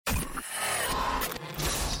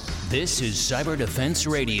This is Cyber Defense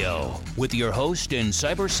Radio with your host and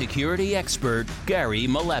cybersecurity expert, Gary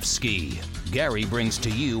Malevsky. Gary brings to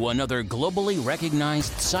you another globally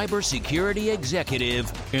recognized cybersecurity executive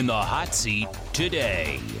in the hot seat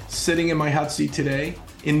today. Sitting in my hot seat today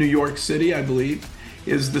in New York City, I believe,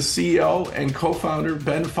 is the CEO and co-founder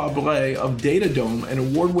Ben Fabre of DataDome, an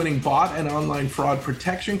award-winning bot and online fraud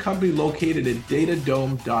protection company located at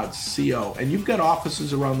datadome.co. And you've got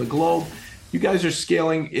offices around the globe. You guys are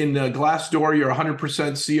scaling in Glassdoor, your 100%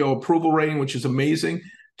 CEO approval rating, which is amazing.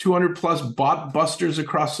 200 plus bot busters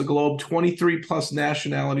across the globe, 23 plus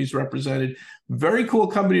nationalities represented. Very cool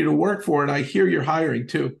company to work for, and I hear you're hiring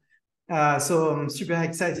too. So I'm super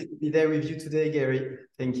excited to be there with you today, Gary.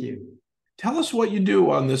 Thank you. Tell us what you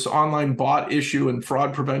do on this online bot issue and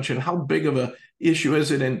fraud prevention. How big of an issue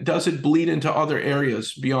is it, and does it bleed into other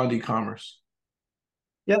areas beyond e-commerce?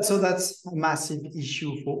 Yeah, so that's a massive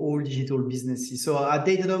issue for all digital businesses. So at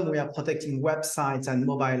DataDome, we are protecting websites and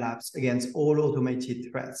mobile apps against all automated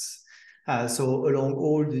threats. So along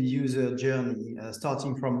all the user journey,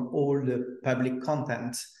 starting from all the public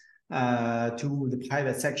content to the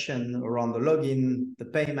private section around the login, the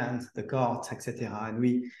payment, the cart, etc. And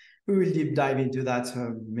we will deep dive into that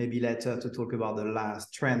maybe later to talk about the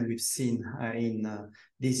last trend we've seen in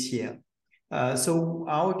this year. So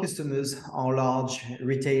our customers are large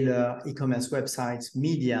retailer, e-commerce websites,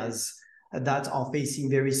 medias that are facing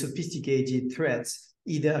very sophisticated threats,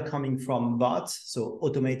 either coming from bots, so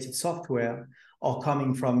automated software, or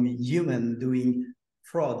coming from human doing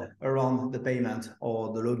fraud around the payment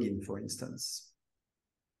or the login, for instance.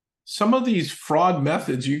 Some of these fraud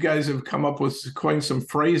methods, you guys have come up with coined some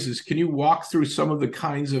phrases. Can you walk through some of the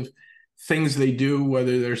kinds of things they do,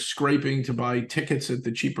 whether they're scraping to buy tickets at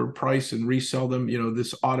the cheaper price and resell them,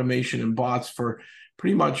 this automation and bots for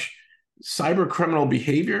pretty much cyber criminal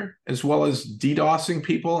behavior, as well as DDoSing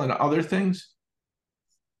people and other things?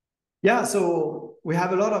 Yeah, so we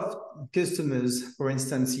have a lot of customers, for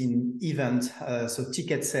instance, in event, so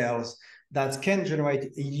ticket sales, that can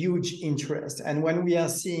generate a huge interest. And when we are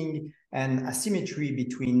seeing an asymmetry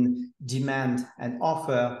between demand and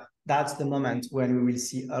offer, that's the moment when we will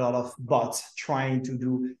see a lot of bots trying to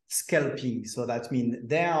do scalping. So that means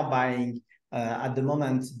they are buying at the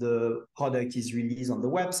moment the product is released on the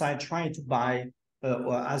website, trying to buy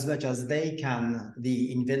as much as they can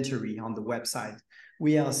the inventory on the website.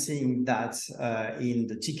 We are seeing that in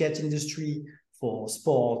the ticket industry for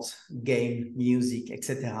sports, game, music,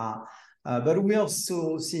 etc. But we're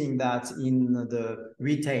also seeing that in the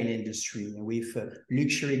retail industry with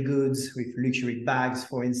luxury goods, with luxury bags,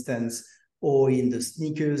 for instance, or in the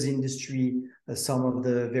sneakers industry. Some of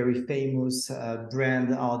the very famous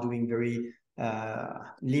brands are doing very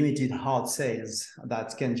limited hard sales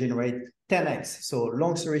that can generate 10x. So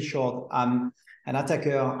long story short, I'm an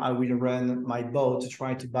attacker. I will run my bot to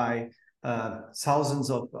try to buy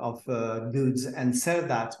thousands of goods and sell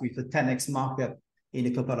that with a 10x markup in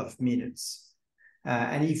a couple of minutes.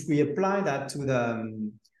 And if we apply that to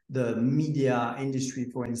the media industry,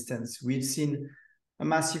 for instance, we've seen a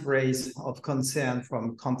massive raise of concern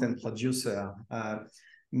from content producer.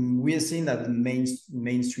 We are seeing that the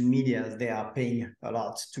mainstream media, they are paying a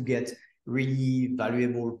lot to get really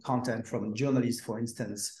valuable content from journalists, for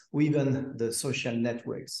instance, or even the social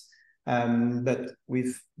networks. But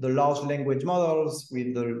with the large language models,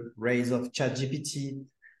 with the rise of ChatGPT,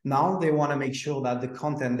 now they want to make sure that the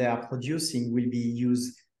content they are producing will be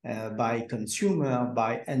used by consumer,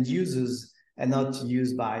 by end users, and not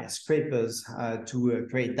used by scrapers to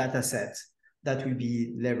create data sets that will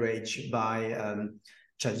be leveraged by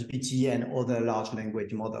ChatGPT and other large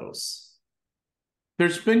language models.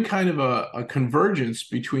 There's been kind of a convergence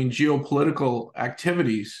between geopolitical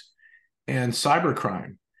activities and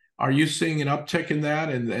cybercrime. Are you seeing an uptick in that,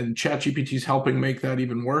 and ChatGPT is helping make that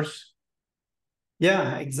even worse?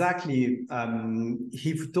 Yeah, exactly.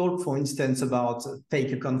 If we talk, for instance, about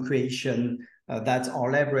fake account creation that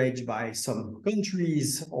are leveraged by some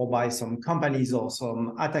countries or by some companies or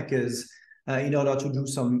some attackers in order to do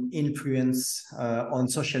some influence on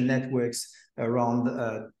social networks around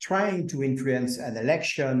trying to influence an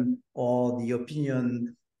election or the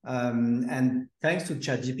opinion. And thanks to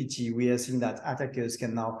ChatGPT, we are seeing that attackers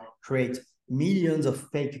can now create millions of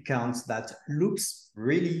fake accounts that looks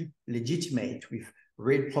really legitimate with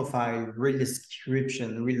real profile, real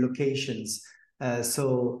description, real locations.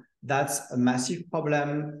 So that's a massive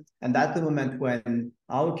problem. And at the moment when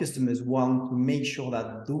our customers want to make sure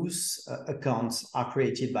that those accounts are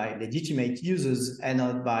created by legitimate users and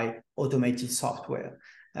not by automated software.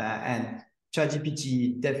 And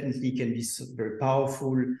ChatGPT definitely can be very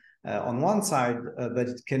powerful. on one side, but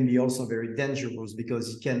it can be also very dangerous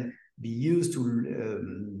because it can be used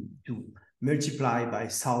to multiply by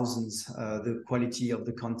thousands the quality of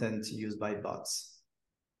the content used by bots.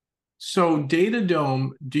 So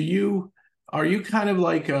DataDome, are you kind of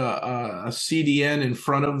like a CDN in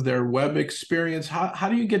front of their web experience? How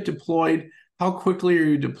do you get deployed? How quickly are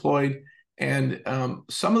you deployed? And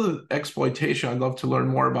some of the exploitation I'd love to learn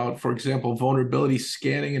more about, for example, vulnerability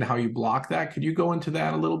scanning and how you block that. Could you go into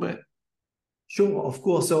that a little bit? Sure, of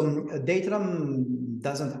course. So DataDome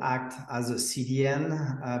doesn't act as a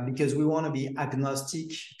CDN because we want to be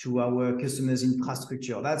agnostic to our customers'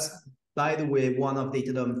 infrastructure. That's, by the way, one of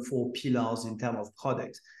DataDome's 4 pillars in terms of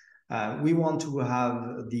product. We want to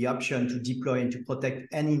have the option to deploy and to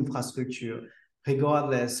protect any infrastructure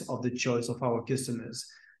regardless of the choice of our customers.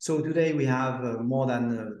 So today we have more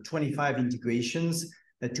than 25 integrations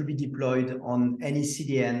to be deployed on any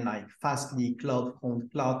CDN like Fastly,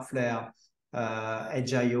 CloudFront, Cloudflare,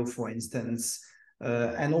 Edge.io, for instance,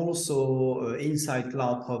 and also inside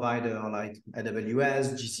cloud provider like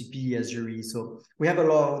AWS, GCP, Azure. So we have a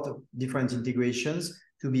lot of different integrations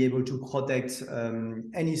to be able to protect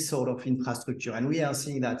any sort of infrastructure. And we are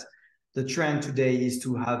seeing that the trend today is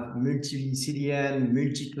to have multi-CDN,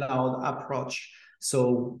 multi-cloud approach.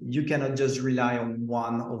 So you cannot just rely on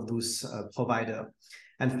one of those providers.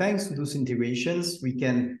 And thanks to those integrations, we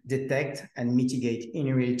can detect and mitigate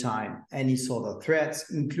in real time any sort of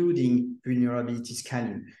threats, including vulnerability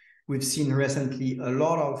scanning. We've seen recently a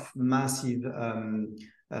lot of massive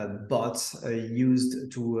bots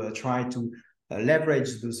used to try to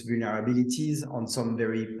leverage those vulnerabilities on some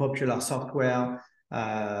very popular software.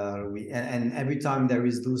 And every time there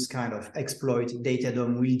is those kind of exploit,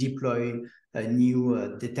 DataDome will deploy a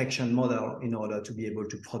new detection model in order to be able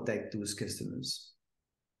to protect those customers.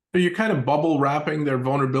 So you're kind of bubble wrapping their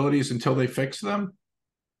vulnerabilities until they fix them?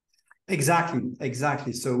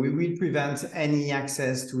 Exactly. So we will prevent any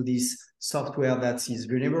access to this software that is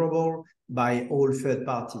vulnerable by all third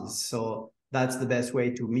parties. So that's the best way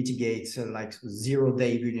to mitigate like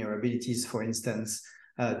 0-day vulnerabilities, for instance,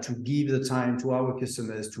 to give the time to our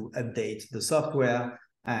customers to update the software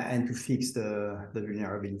and to fix the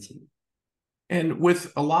vulnerability. And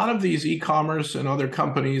with a lot of these e-commerce and other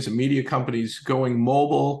companies and media companies going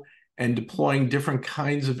mobile and deploying different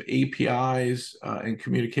kinds of APIs and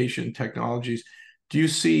communication technologies, do you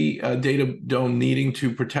see DataDome needing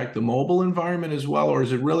to protect the mobile environment as well, or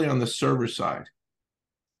is it really on the server side?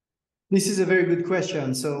 This is a very good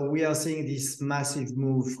question. So we are seeing this massive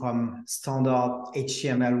move from standard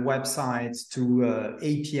HTML websites to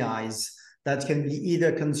APIs that can be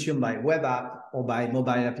either consumed by web app or by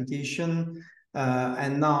mobile application.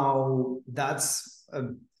 And now that's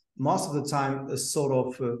most of the time a sort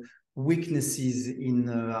of weaknesses in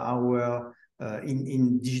our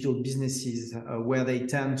in digital businesses where they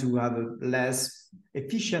tend to have a less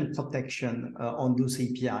efficient protection on those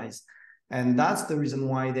APIs. And that's the reason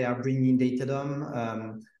why they are bringing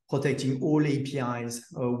DataDome, protecting all APIs,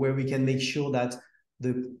 where we can make sure that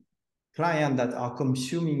the clients that are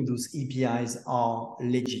consuming those APIs are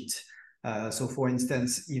legit. So for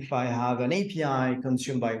instance, if I have an API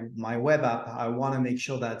consumed by my web app, I want to make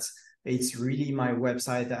sure that it's really my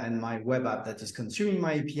website and my web app that is consuming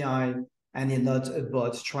my API, and not a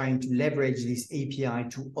bot trying to leverage this API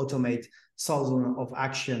to automate thousands of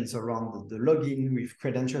actions around the login with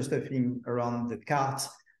credential stuffing, around the cart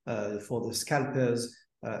for the scalpers,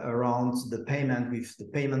 around the payment with the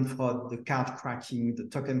payment fraud, the card cracking, the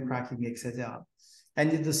token cracking, etc.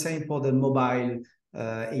 And it's the same for the mobile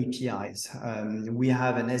APIs. We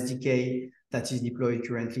have an SDK that is deployed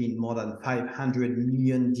currently in more than 500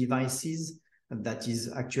 million devices that is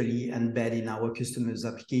actually embedded in our customers'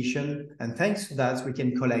 application. And thanks to that, we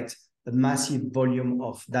can collect a massive volume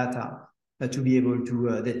of data to be able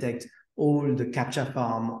to detect all the captcha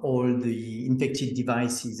farm, all the infected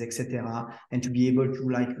devices, etc., and to be able to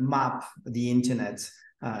like map the internet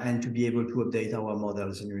and to be able to update our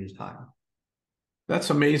models in real time. That's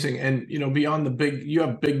amazing. And, you know, beyond you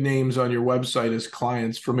have big names on your website as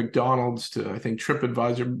clients, from McDonald's to, I think,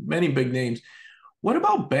 TripAdvisor, many big names. What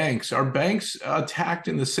about banks? Are banks attacked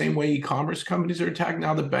in the same way e-commerce companies are attacked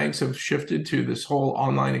now that banks have shifted to this whole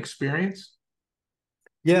online experience?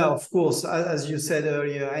 Yeah, of course. As you said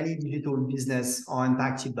earlier, any digital business are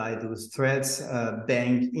impacted by those threats.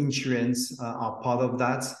 Bank, insurance are part of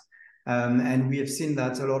that. And we have seen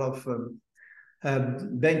that a lot of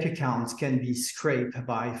bank accounts can be scraped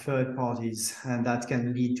by third parties, and that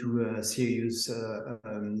can lead to a serious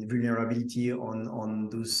vulnerability on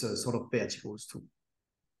those sort of verticals too.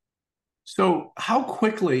 So how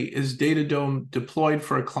quickly is DataDome deployed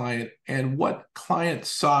for a client, and what client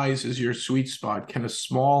size is your sweet spot? Can a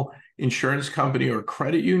small insurance company or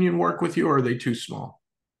credit union work with you, or are they too small?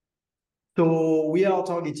 So we are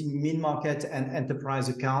targeting mid-market and enterprise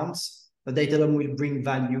accounts. The DataDome will bring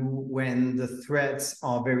value when the threats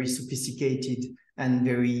are very sophisticated and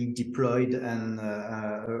very deployed and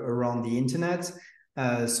around the internet.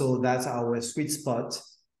 So that's our sweet spot.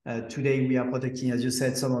 Today, we are protecting, as you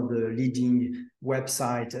said, some of the leading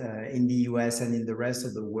websites in the US and in the rest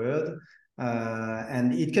of the world.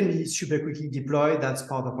 And it can be super quickly deployed. That's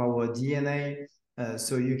part of our DNA.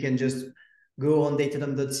 So you can just go on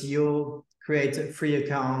datadome.co, create a free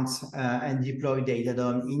account, and deploy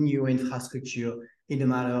Datadome in your infrastructure in a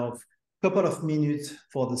matter of a couple of minutes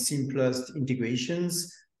for the simplest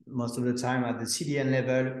integrations, most of the time at the CDN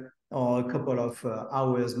level, or a couple of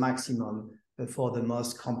hours maximum for the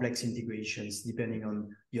most complex integrations, depending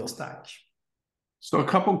on your stack. So a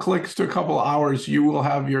couple clicks to a couple hours, you will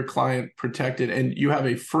have your client protected, and you have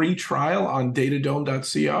a free trial on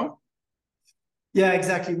datadome.co? Yeah,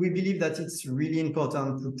 exactly. We believe that it's really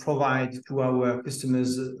important to provide to our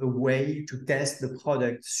customers a way to test the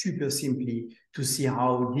product super simply to see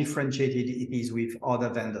how differentiated it is with other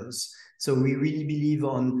vendors. So we really believe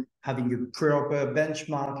on having a proper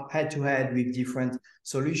benchmark head-to-head with different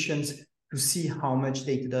solutions to see how much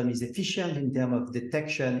Datadome is efficient in terms of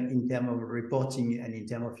detection, in terms of reporting, and in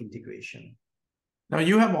terms of integration. Now,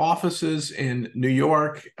 you have offices in New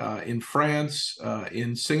York, in France,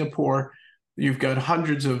 in Singapore. You've got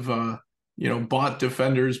hundreds of bot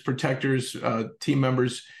defenders, protectors, team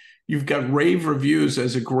members. You've got rave reviews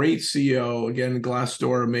as a great CEO. Again,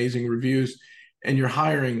 Glassdoor, amazing reviews. And you're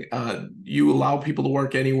hiring. You allow people to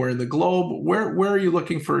work anywhere in the globe. Where are you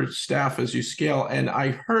looking for staff as you scale? And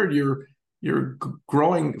I heard you're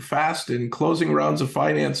growing fast and closing rounds of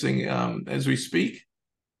financing as we speak.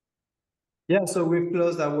 Yeah, so we've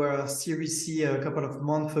closed our Series C a couple of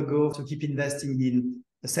months ago to keep investing in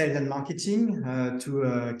sales and marketing,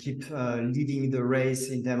 to keep leading the race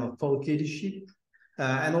in terms of thought leadership,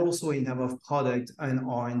 and also in terms of product and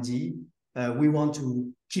R&D. We want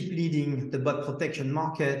to keep leading the bot protection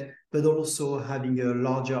market, but also having a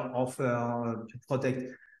larger offer to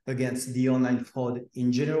protect against the online fraud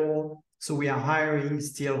in general. So we are hiring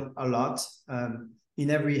still a lot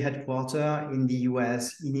in every headquarter in the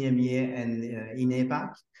US, in EMEA, and in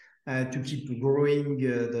APAC to keep growing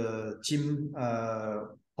the team,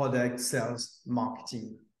 product, sales,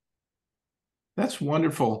 marketing. That's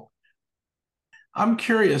wonderful. I'm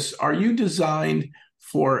curious, are you designed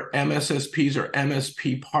for MSSPs or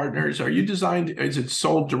MSP partners? Are you designed, is it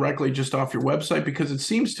sold directly just off your website? Because it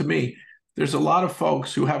seems to me there's a lot of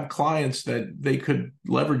folks who have clients that they could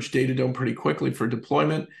leverage DataDome pretty quickly for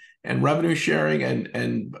deployment and revenue sharing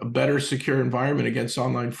and a better secure environment against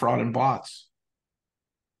online fraud and bots.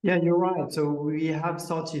 Yeah, you're right. So we have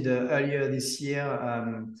started earlier this year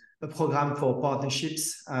a program for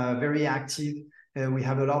partnerships, very active. We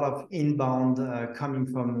have a lot of inbound coming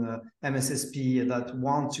from MSSP that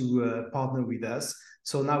want to partner with us.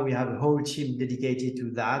 So now we have a whole team dedicated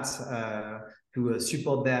to that, to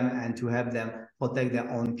support them and to help them protect their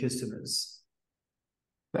own customers.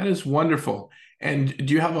 That is wonderful. And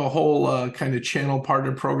do you have a whole kind of channel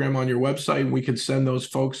partner program on your website? We could send those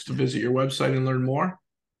folks to visit your website and learn more?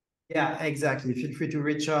 Yeah, exactly. Feel free to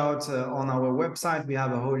reach out on our website. We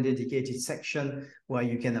have a whole dedicated section where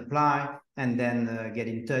you can apply and then get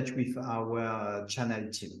in touch with our channel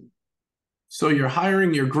team. So you're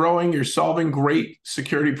hiring, you're growing, you're solving great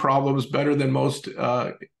security problems better than most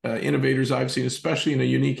innovators I've seen, especially in a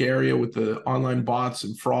unique area with the online bots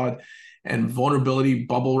and fraud and vulnerability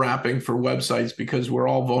bubble wrapping for websites, because we're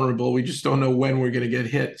all vulnerable. We just don't know when we're going to get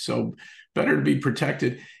hit. So better to be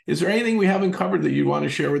protected. Is there anything we haven't covered that you'd want to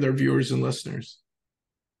share with our viewers and listeners?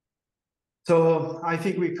 So I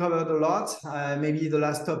think we covered a lot. Maybe the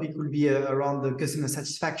last topic will be around the customer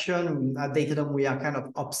satisfaction. At DataDome, we are kind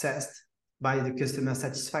of obsessed by the customer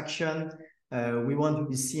satisfaction. We want to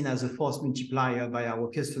be seen as a force multiplier by our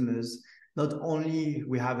customers. Not only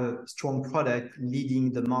we have a strong product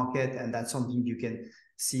leading the market, and that's something you can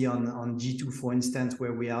see on G2, for instance,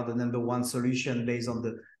 where we are the #1 solution based on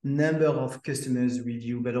the number of customers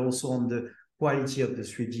review, but also on the quality of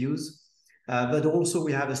those reviews. But also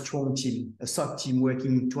we have a strong team, a SOC team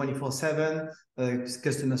working 24/7, a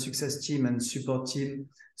customer success team and support team.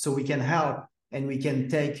 So we can help and we can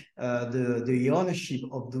take the ownership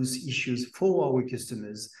of those issues for our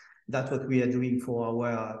customers. That's what we are doing for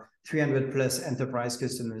our 300 plus enterprise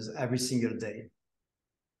customers every single day.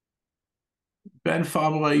 Ben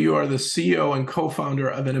Fabre, you are the CEO and co-founder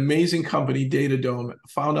of an amazing company, DataDome,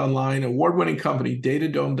 found online, award-winning company,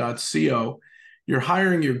 datadome.co. You're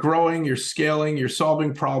hiring, you're growing, you're scaling, you're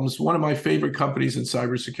solving problems. One of my favorite companies in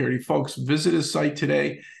cybersecurity. Folks, visit his site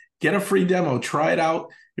today. Get a free demo. Try it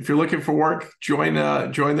out. If you're looking for work, join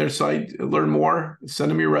their site. Learn more. Send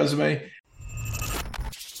them your resume.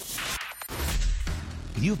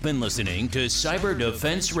 You've been listening to Cyber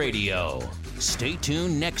Defense Radio. Stay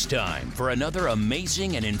tuned next time for another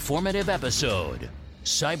amazing and informative episode.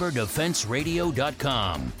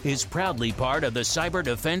 CyberDefenseRadio.com is proudly part of the Cyber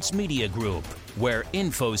Defense Media Group, where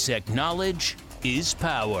InfoSec knowledge is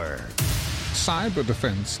power. Cyber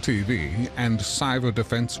Defense TV and Cyber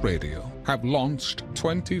Defense Radio have launched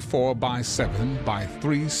 24/7 by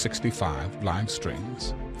 365 live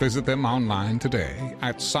streams. Visit them online today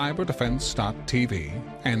at cyberdefense.tv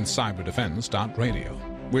and cyberdefense.radio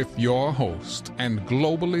with your host and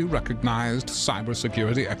globally recognized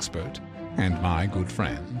cybersecurity expert and my good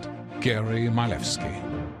friend, Gary Malevsky.